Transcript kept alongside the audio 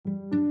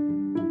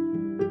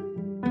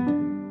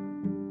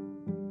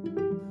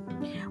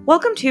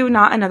Welcome to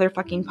Not Another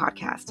Fucking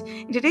Podcast.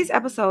 In today's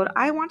episode,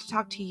 I want to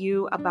talk to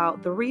you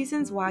about the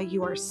reasons why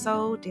you are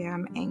so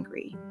damn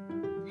angry.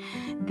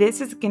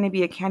 This is going to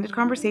be a candid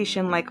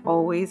conversation, like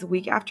always,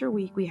 week after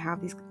week. We have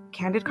these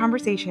candid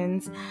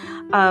conversations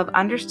of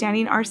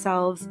understanding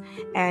ourselves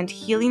and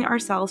healing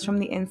ourselves from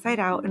the inside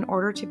out in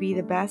order to be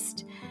the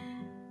best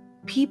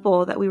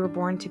people that we were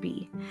born to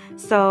be.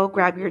 So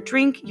grab your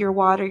drink, your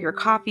water, your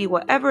coffee,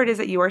 whatever it is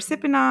that you are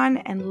sipping on,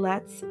 and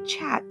let's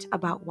chat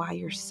about why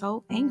you're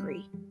so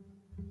angry.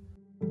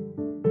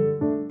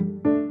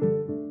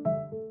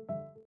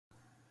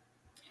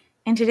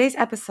 In today's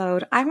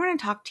episode, I want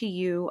to talk to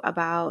you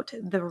about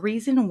the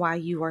reason why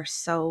you are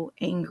so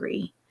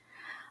angry.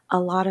 A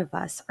lot of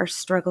us are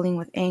struggling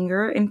with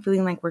anger and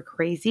feeling like we're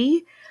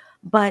crazy,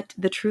 but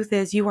the truth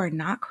is you are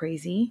not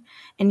crazy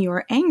and you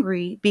are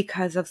angry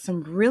because of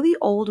some really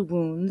old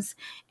wounds,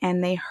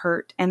 and they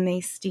hurt and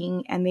they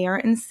sting and they are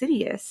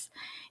insidious.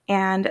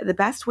 And the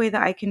best way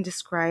that I can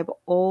describe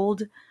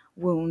old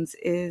wounds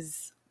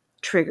is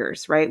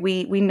triggers, right?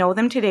 We know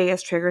them today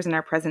as triggers in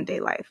our present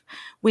day life.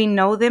 We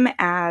know them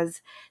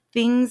as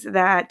things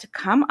that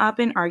come up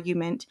in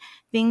argument,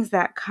 things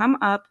that come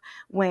up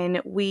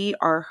when we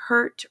are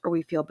hurt or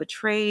we feel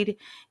betrayed,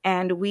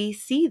 and we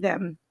see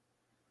them.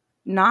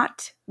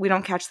 We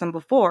don't catch them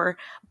before,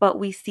 but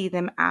we see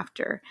them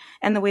after.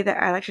 And the way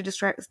that I like to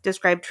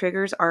describe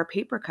triggers are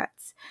paper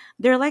cuts.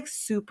 They're like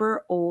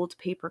super old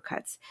paper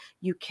cuts.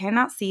 You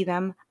cannot see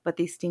them, but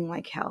they sting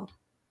like hell.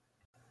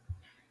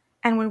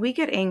 And when we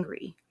get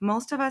angry,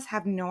 most of us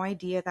have no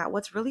idea that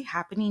what's really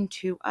happening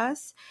to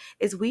us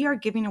is we are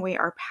giving away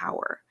our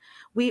power.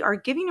 We are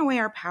giving away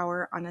our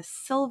power on a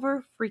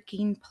silver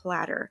freaking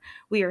platter.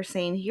 We are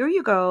saying, here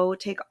you go,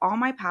 take all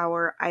my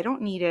power. I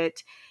don't need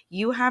it.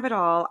 You have it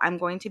all. I'm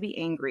going to be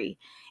angry.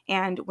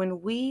 And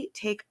when we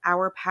take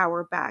our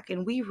power back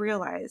and we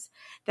realize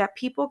that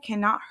people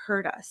cannot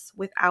hurt us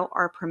without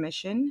our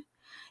permission,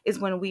 is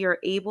when we are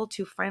able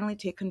to finally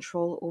take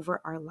control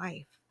over our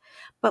life.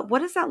 But what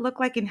does that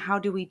look like and how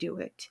do we do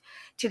it?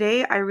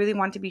 Today, I really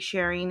want to be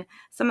sharing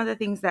some of the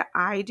things that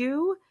I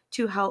do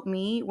to help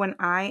me when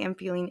I am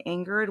feeling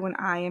angered, when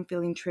I am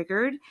feeling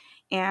triggered.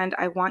 And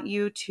I want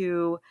you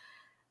to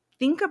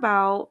think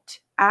about,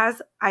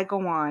 as I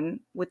go on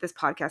with this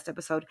podcast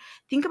episode,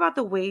 think about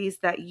the ways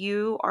that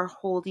you are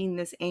holding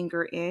this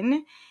anger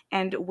in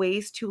and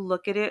ways to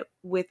look at it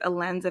with a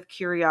lens of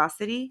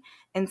curiosity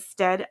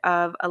instead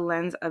of a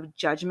lens of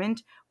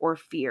judgment or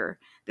fear.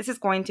 This is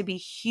going to be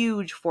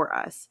huge for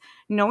us,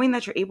 knowing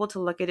that you're able to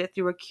look at it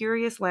through a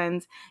curious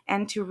lens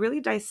and to really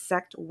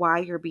dissect why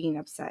you're being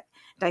upset.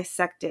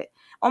 Dissect it.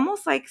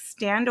 Almost like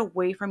stand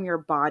away from your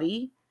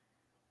body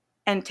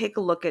and take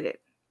a look at it.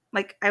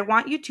 Like, I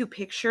want you to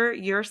picture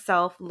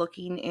yourself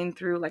looking in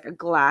through like a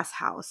glass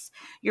house.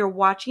 You're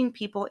watching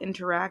people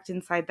interact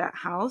inside that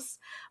house,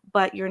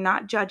 but you're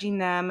not judging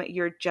them.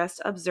 You're just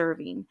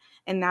observing.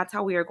 And that's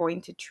how we are going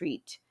to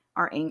treat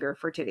our anger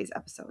for today's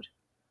episode.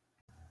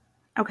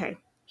 Okay,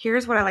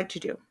 here's what I like to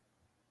do.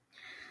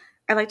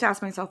 I like to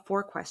ask myself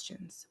 4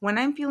 questions. When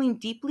I'm feeling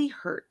deeply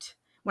hurt,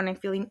 when I'm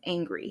feeling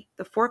angry,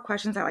 the 4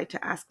 questions I like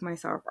to ask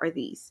myself are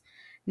these.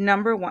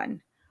 Number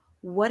 1,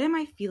 what am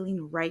I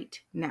feeling right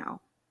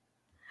now?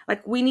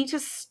 Like, we need to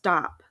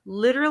stop,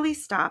 literally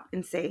stop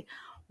and say,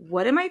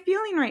 what am I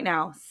feeling right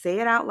now? Say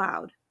it out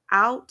loud,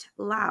 out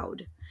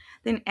loud.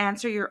 Then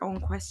answer your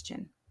own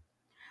question.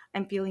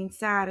 I'm feeling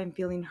sad. I'm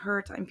feeling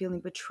hurt. I'm feeling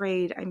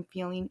betrayed. I'm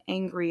feeling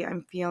angry.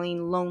 I'm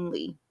feeling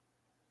lonely.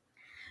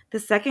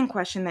 The second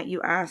question that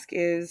you ask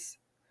is,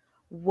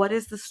 what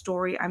is the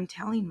story I'm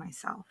telling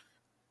myself?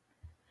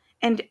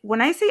 And when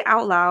I say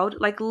out loud,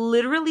 like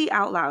literally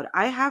out loud,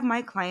 I have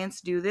my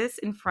clients do this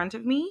in front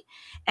of me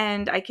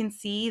and I can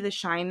see the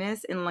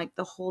shyness and like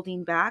the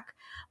holding back.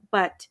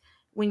 But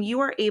when you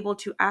are able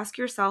to ask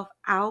yourself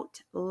out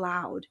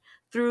loud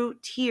through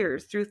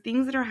tears, through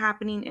things that are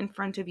happening in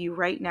front of you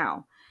right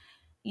now,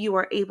 you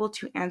are able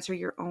to answer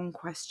your own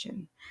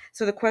question.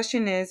 So the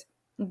question is,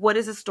 what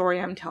is the story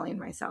I'm telling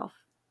myself?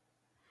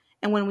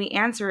 And when we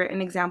answer it, an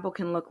example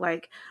can look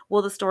like,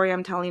 well, the story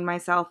I'm telling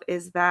myself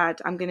is that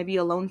I'm going to be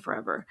alone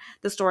forever.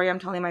 The story I'm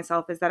telling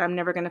myself is that I'm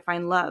never going to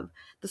find love.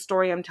 The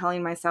story I'm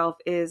telling myself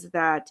is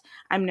that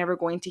I'm never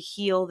going to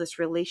heal this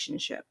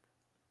relationship.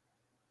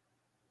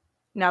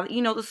 Now that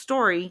you know the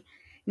story,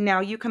 now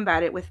you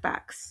combat it with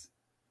facts.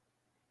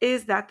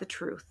 Is that the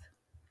truth?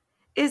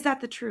 Is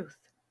that the truth?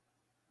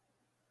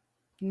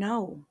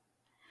 No.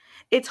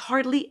 It's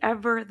hardly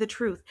ever the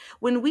truth.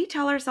 When we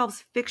tell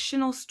ourselves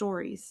fictional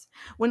stories,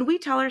 when we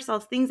tell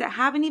ourselves things that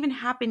haven't even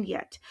happened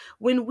yet,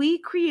 when we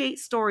create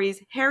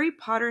stories, Harry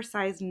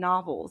Potter-sized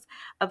novels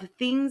of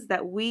things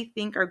that we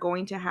think are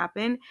going to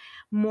happen,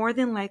 more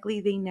than likely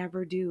they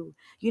never do.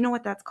 You know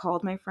what that's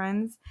called, my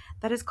friends?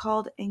 That is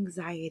called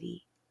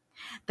anxiety.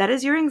 That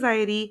is your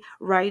anxiety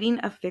writing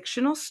a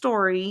fictional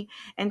story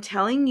and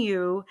telling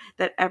you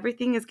that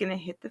everything is going to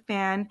hit the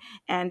fan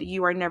and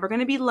you are never going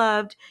to be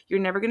loved. You're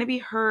never going to be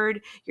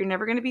heard. You're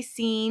never going to be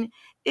seen.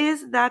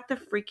 Is that the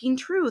freaking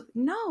truth?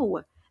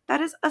 No, that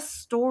is a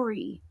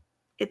story.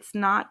 It's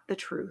not the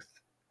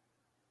truth.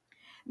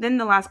 Then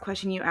the last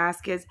question you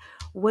ask is,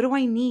 what do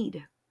I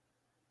need?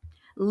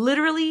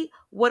 Literally,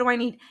 what do I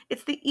need?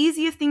 It's the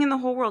easiest thing in the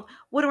whole world.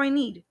 What do I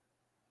need?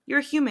 You're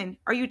a human.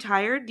 Are you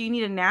tired? Do you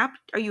need a nap?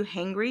 Are you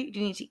hangry? Do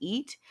you need to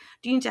eat?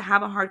 Do you need to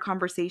have a hard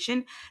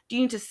conversation? Do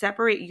you need to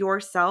separate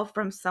yourself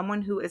from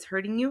someone who is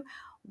hurting you?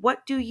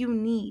 What do you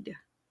need?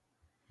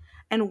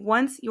 And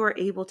once you are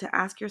able to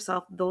ask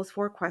yourself those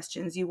 4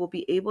 questions, you will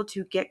be able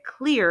to get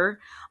clear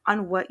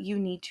on what you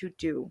need to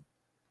do.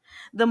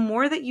 The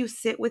more that you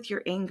sit with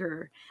your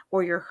anger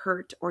or your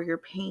hurt or your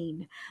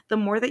pain, the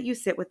more that you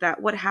sit with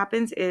that, what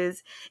happens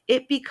is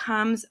it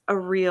becomes a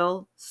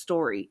real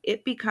story.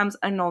 It becomes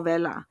a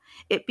novela.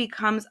 It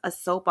becomes a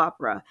soap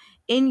opera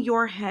in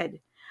your head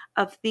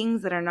of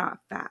things that are not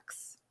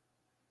facts.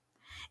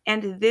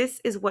 And this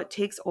is what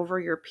takes over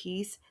your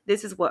peace.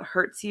 This is what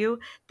hurts you.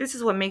 This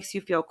is what makes you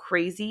feel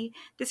crazy.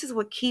 This is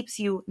what keeps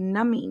you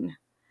numbing.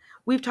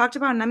 We've talked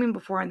about numbing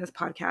before in this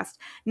podcast.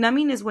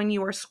 Numbing is when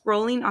you are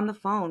scrolling on the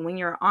phone, when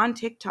you're on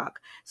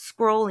TikTok,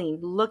 scrolling,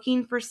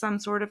 looking for some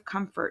sort of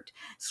comfort,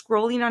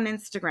 scrolling on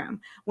Instagram,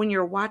 when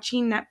you're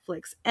watching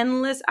Netflix,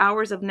 endless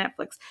hours of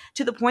Netflix,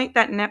 to the point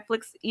that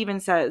Netflix even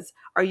says,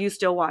 "Are you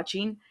still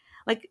watching?"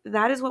 Like,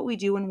 that is what we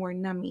do when we're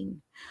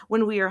numbing,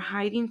 when we are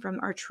hiding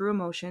from our true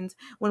emotions,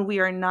 when we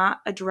are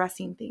not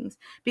addressing things.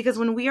 Because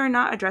when we are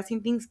not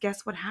addressing things,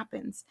 guess what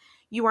happens?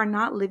 You are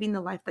not living the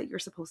life that you're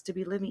supposed to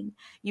be living.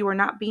 You are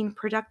not being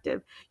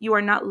productive. You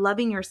are not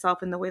loving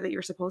yourself in the way that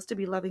you're supposed to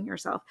be loving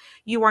yourself.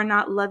 You are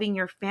not loving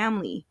your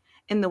family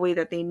in the way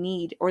that they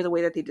need or the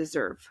way that they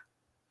deserve.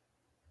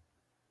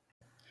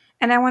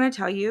 And I want to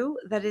tell you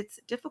that it's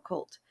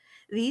difficult.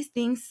 These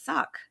things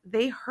suck.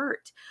 They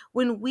hurt.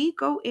 When we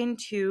go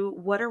into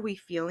what are we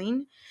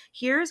feeling,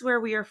 here's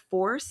where we are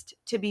forced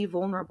to be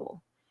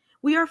vulnerable.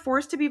 We are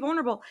forced to be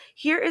vulnerable.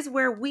 Here is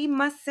where we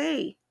must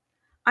say,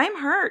 I'm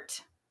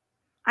hurt.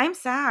 I'm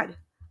sad.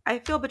 I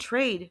feel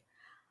betrayed.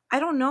 I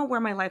don't know where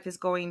my life is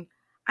going.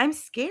 I'm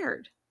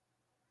scared.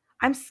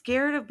 I'm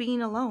scared of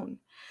being alone.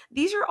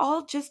 These are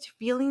all just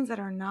feelings that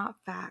are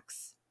not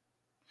facts.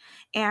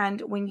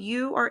 And when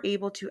you are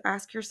able to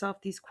ask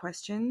yourself these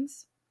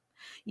questions,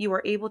 you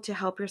are able to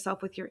help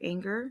yourself with your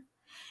anger.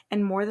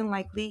 And more than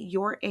likely,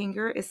 your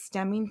anger is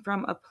stemming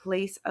from a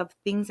place of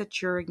things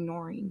that you're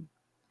ignoring.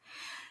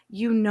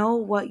 You know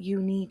what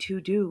you need to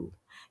do.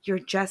 You're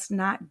just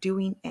not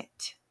doing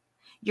it.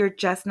 You're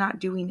just not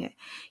doing it.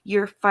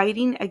 You're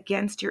fighting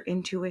against your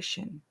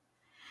intuition.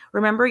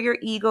 Remember your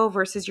ego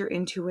versus your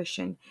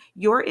intuition.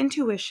 Your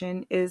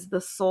intuition is the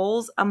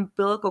soul's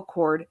umbilical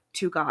cord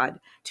to God,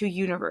 to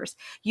universe.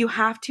 You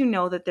have to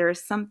know that there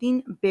is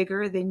something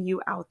bigger than you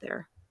out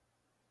there.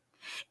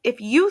 If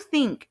you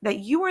think that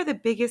you are the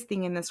biggest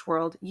thing in this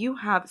world, you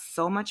have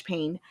so much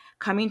pain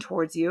coming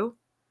towards you.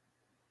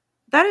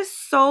 That is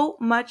so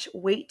much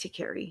weight to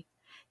carry.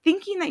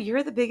 Thinking that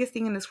you're the biggest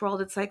thing in this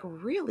world, it's like,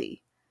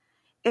 really?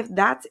 If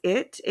that's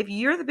it, if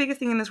you're the biggest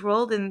thing in this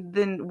world,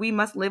 then we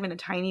must live in a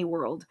tiny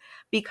world,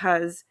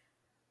 because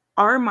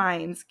our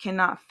minds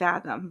cannot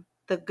fathom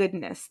the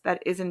goodness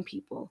that is in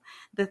people,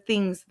 the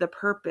things, the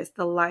purpose,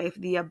 the life,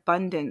 the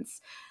abundance,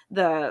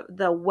 the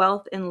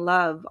wealth and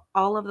love,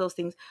 all of those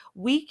things.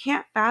 We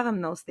can't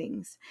fathom those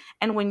things.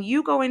 And when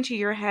you go into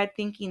your head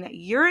thinking that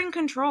you're in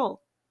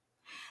control,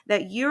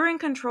 that you're in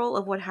control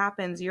of what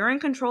happens, you're in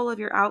control of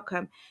your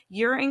outcome,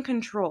 you're in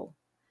control,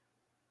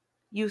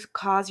 you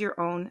cause your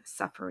own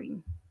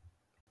suffering.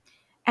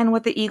 And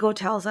what the ego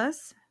tells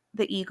us,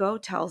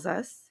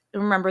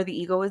 remember, the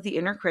ego is the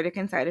inner critic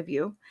inside of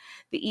you.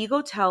 The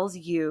ego tells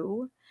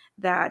you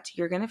that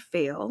you're going to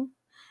fail,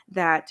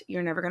 that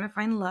you're never going to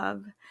find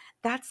love.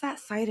 That's that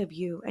side of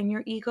you. And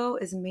your ego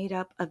is made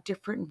up of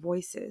different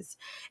voices.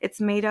 It's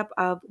made up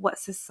of what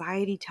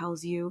society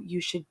tells you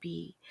you should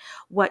be,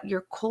 what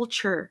your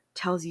culture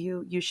tells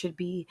you you should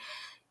be.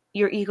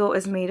 Your ego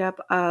is made up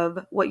of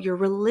what your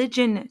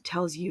religion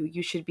tells you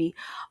you should be.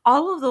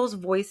 All of those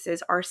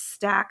voices are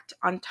stacked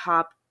on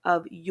top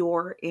of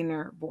your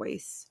inner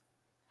voice.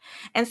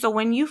 And so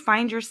when you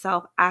find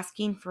yourself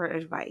asking for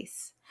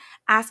advice,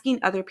 asking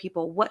other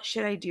people, what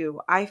should I do?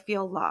 I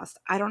feel lost.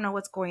 I don't know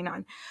what's going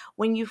on.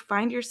 When you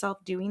find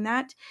yourself doing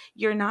that,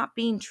 you're not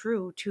being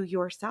true to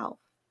yourself,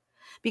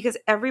 because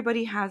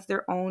everybody has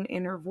their own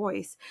inner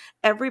voice.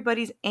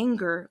 Everybody's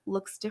anger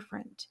looks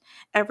different.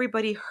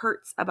 Everybody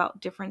hurts about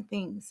different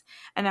things.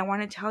 And I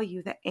want to tell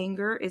you that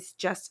anger is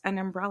just an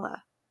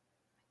umbrella.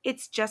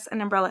 It's just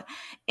an umbrella.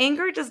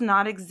 Anger does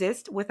not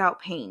exist without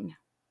pain.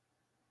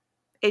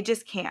 It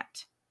just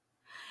can't.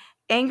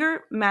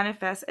 Anger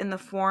manifests in the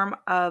form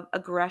of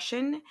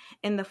aggression,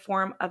 in the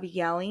form of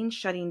yelling,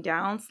 shutting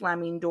down,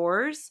 slamming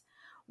doors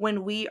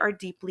when we are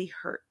deeply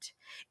hurt.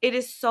 It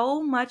is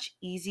so much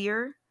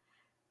easier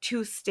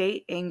to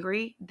stay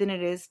angry than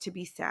it is to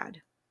be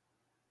sad.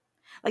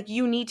 Like,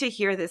 you need to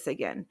hear this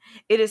again.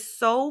 It is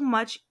so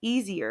much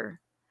easier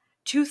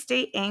to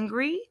stay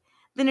angry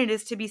than it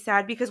is to be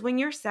sad, because when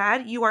you're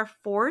sad, you are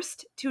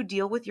forced to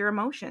deal with your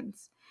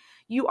emotions.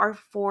 You are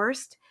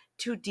forced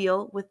to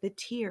deal with the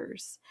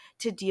tears,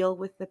 to deal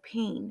with the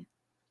pain.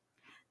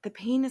 The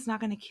pain is not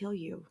going to kill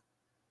you.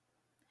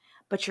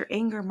 but your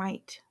anger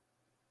might.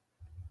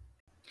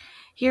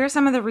 Here are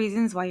some of the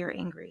reasons why you're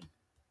angry.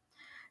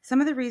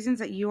 Some of the reasons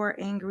that you are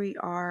angry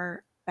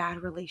are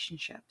bad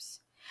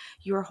relationships.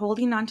 You are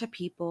holding on to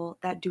people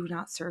that do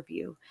not serve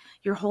you.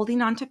 You're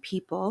holding on to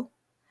people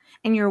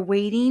and you're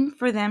waiting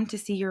for them to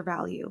see your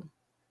value.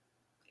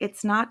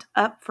 It's not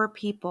up for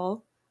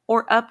people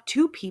or up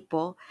to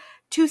people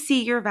to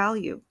see your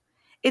value.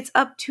 It's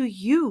up to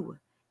you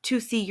to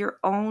see your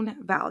own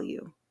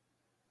value.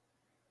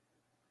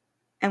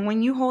 And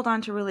when you hold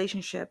on to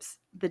relationships,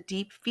 the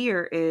deep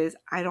fear is,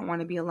 I don't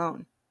want to be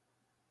alone.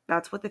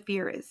 That's what the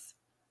fear is.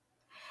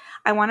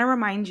 I want to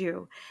remind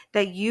you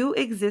that you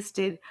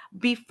existed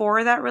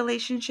before that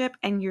relationship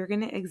and you're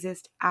going to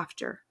exist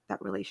after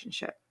that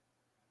relationship.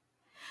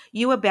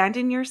 You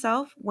abandon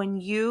yourself when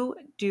you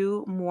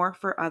do more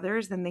for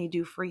others than they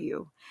do for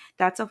you.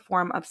 That's a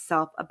form of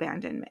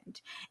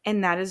self-abandonment.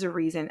 And that is a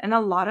reason. And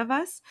a lot of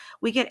us,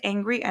 we get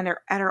angry at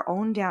our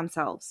own damn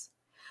selves.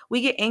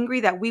 We get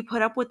angry that we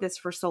put up with this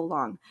for so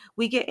long.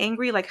 We get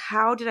angry like,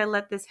 how did I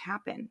let this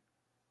happen?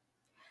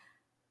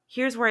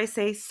 Here's where I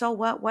say, so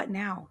what? What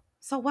now?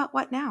 So what?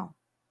 What now?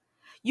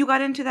 You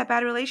got into that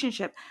bad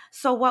relationship.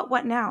 So what?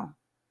 What now?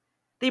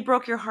 They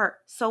broke your heart.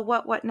 So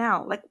what? What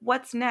now? Like,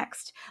 what's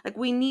next? Like,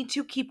 we need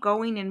to keep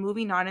going and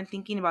moving on and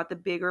thinking about the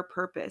bigger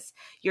purpose.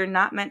 You're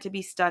not meant to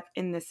be stuck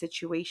in this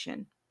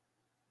situation.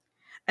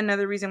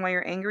 Another reason why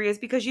you're angry is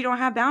because you don't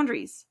have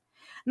boundaries.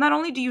 Not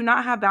only do you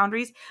not have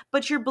boundaries,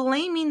 but you're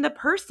blaming the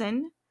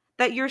person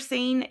that you're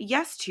saying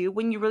yes to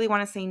when you really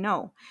want to say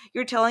no.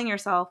 You're telling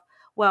yourself,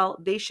 well,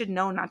 they should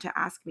know not to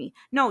ask me.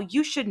 No,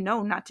 you should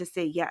know not to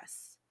say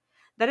yes.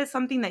 That is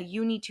something that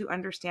you need to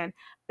understand.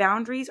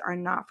 Boundaries are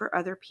not for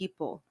other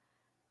people.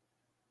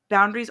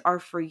 Boundaries are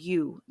for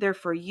you. They're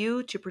for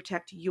you to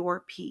protect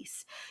your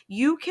peace.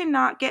 You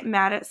cannot get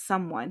mad at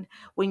someone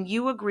when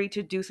you agree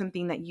to do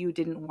something that you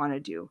didn't want to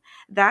do.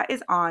 That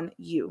is on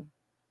you.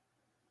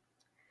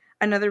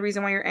 Another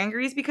reason why you're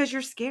angry is because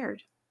you're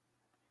scared.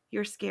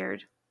 You're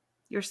scared.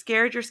 You're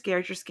scared, you're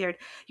scared, you're scared.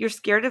 You're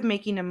scared of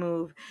making a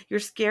move.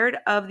 You're scared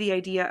of the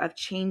idea of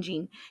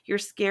changing. You're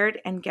scared,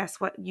 and guess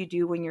what you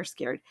do when you're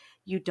scared?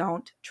 You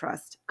don't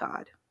trust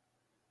God.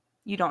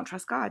 You don't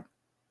trust God.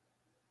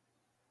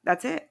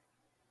 That's it.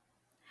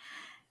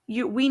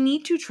 We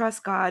need to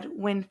trust God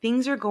when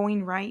things are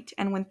going right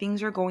and when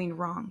things are going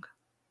wrong.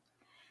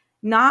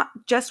 Not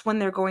just when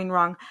they're going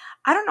wrong.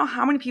 I don't know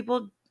how many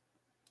people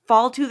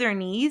fall to their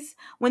knees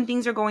when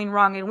things are going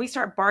wrong and we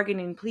start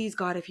bargaining, please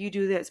God, if you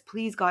do this,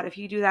 please God, if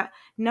you do that.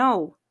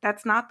 No,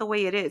 that's not the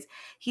way it is.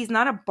 He's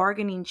not a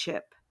bargaining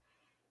chip.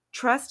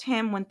 Trust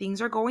him when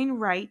things are going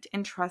right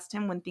and trust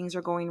him when things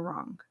are going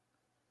wrong.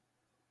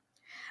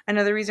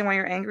 Another reason why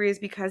you're angry is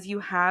because you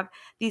have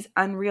these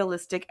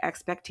unrealistic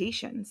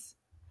expectations.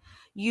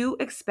 You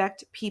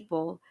expect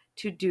people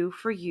to do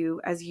for you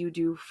as you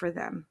do for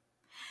them.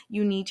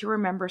 You need to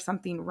remember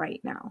something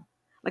right now.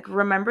 Like,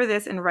 remember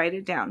this and write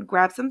it down.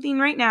 Grab something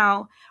right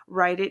now,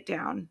 write it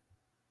down.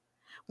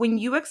 When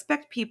you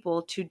expect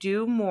people to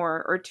do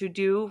more or to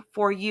do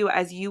for you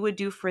as you would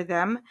do for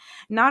them,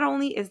 not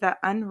only is that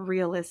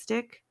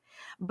unrealistic,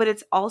 but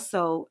it's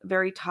also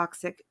very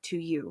toxic to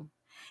you.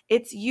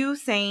 It's you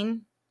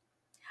saying,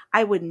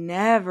 I would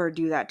never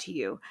do that to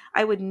you.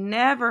 I would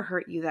never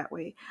hurt you that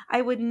way.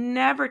 I would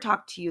never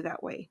talk to you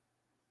that way.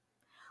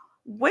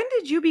 When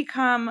did you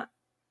become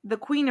the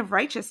queen of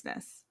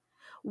righteousness?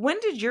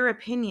 When did your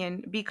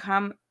opinion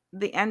become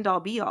the end all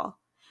be all?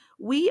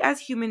 We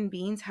as human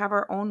beings have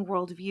our own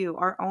worldview,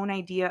 our own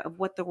idea of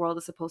what the world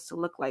is supposed to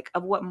look like,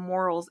 of what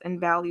morals and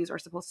values are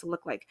supposed to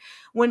look like.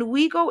 When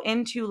we go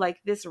into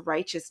like this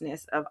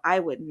righteousness of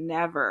I would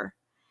never,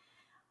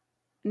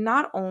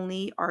 not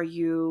only are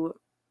you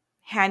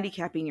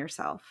handicapping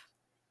yourself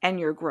and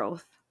your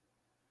growth,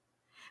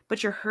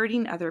 but you're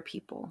hurting other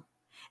people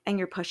and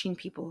you're pushing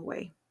people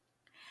away.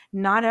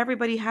 Not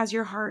everybody has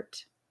your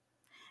heart.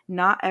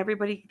 Not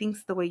everybody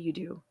thinks the way you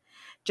do.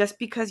 Just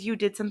because you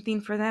did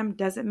something for them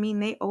doesn't mean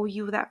they owe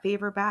you that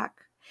favor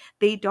back.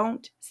 They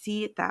don't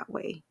see it that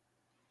way.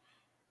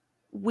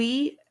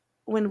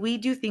 When we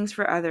do things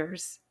for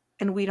others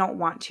and we don't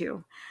want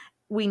to,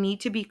 we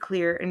need to be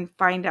clear and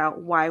find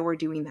out why we're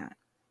doing that.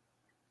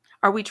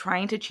 Are we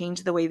trying to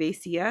change the way they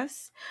see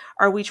us?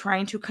 Are we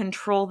trying to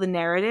control the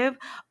narrative?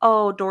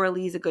 Oh, Dora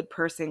Lee's a good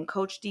person.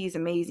 Coach D is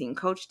amazing.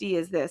 Coach D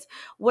is this.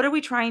 What are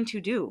we trying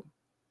to do?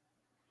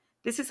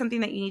 This is something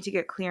that you need to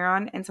get clear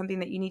on and something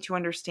that you need to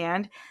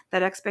understand,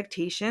 that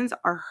expectations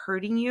are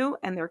hurting you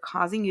and they're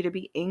causing you to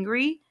be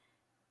angry,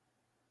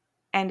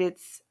 and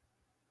it's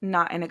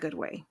not in a good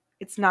way.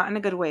 It's not in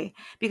a good way,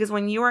 because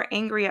when you are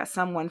angry at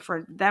someone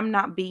for them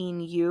not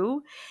being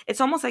you,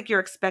 it's almost like you're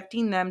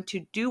expecting them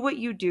to do what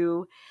you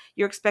do.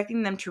 You're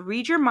expecting them to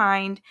read your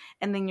mind,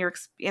 and then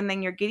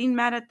you're getting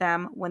mad at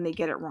them when they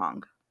get it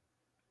wrong.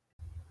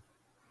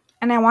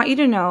 And I want you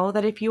to know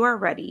that if you are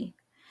ready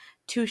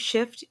to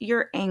shift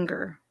your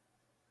anger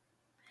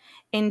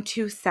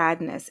into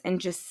sadness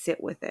and just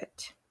sit with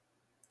it,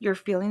 your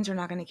feelings are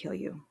not going to kill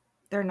you.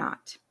 They're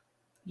not.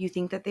 You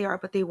think that they are,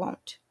 but they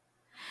won't.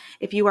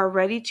 If you are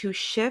ready to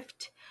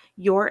shift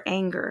your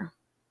anger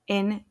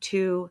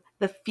into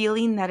the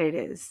feeling that it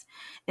is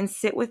and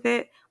sit with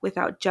it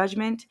without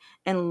judgment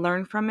and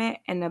learn from it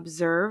and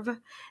observe,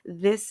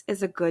 this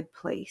is a good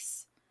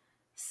place.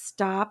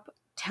 Stop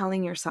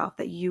telling yourself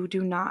that you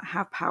do not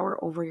have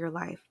power over your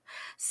life.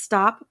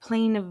 Stop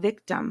playing a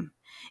victim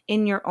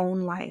in your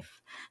own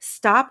life.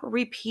 Stop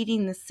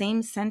repeating the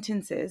same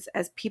sentences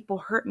as people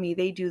hurt me,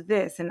 they do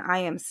this, and I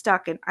am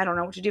stuck and I don't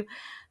know what to do.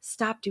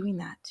 Stop doing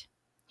that.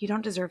 You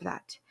don't deserve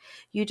that.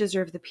 You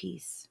deserve the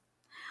peace.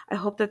 I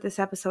hope that this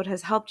episode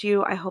has helped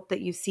you. I hope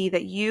that you see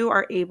that you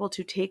are able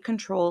to take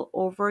control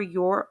over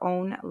your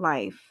own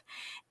life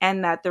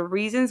and that the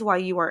reasons why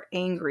you are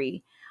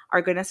angry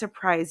are going to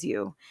surprise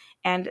you.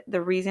 And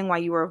the reason why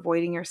you are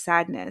avoiding your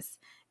sadness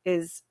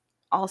is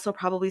also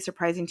probably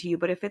surprising to you.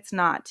 But if it's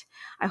not,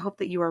 I hope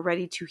that you are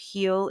ready to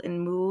heal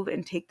and move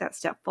and take that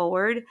step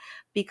forward.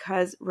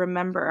 Because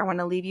remember, I want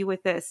to leave you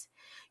with this.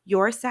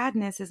 Your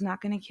sadness is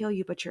not going to kill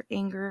you, but your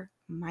anger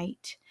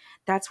might.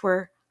 That's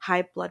where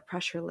high blood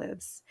pressure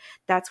lives.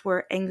 That's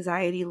where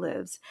anxiety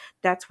lives.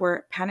 That's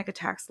where panic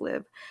attacks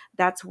live.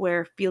 That's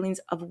where feelings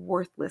of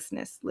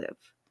worthlessness live.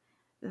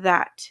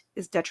 That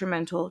is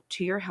detrimental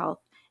to your health,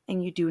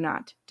 and you do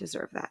not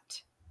deserve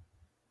that.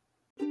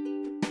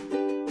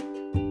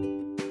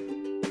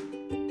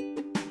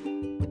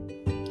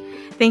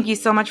 Thank you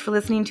so much for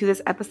listening to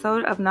this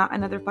episode of Not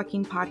Another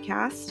Fucking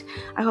Podcast.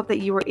 I hope that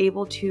you were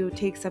able to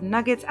take some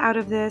nuggets out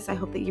of this. I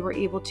hope that you were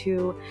able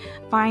to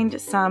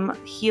find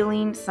some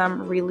healing,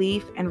 some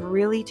relief, and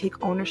really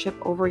take ownership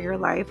over your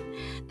life.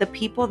 The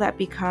people that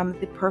become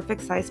the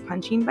perfect size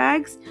punching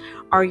bags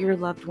are your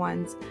loved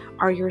ones,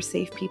 are your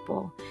safe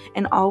people.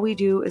 And all we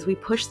do is we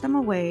push them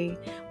away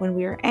when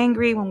we are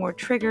angry, when we're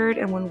triggered,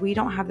 and when we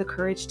don't have the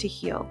courage to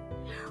heal.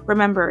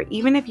 Remember,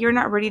 even if you're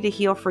not ready to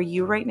heal for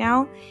you right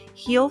now,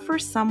 heal for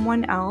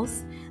someone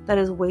else that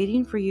is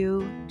waiting for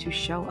you to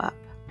show up.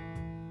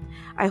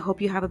 I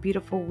hope you have a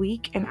beautiful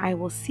week, and I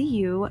will see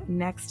you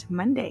next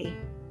Monday.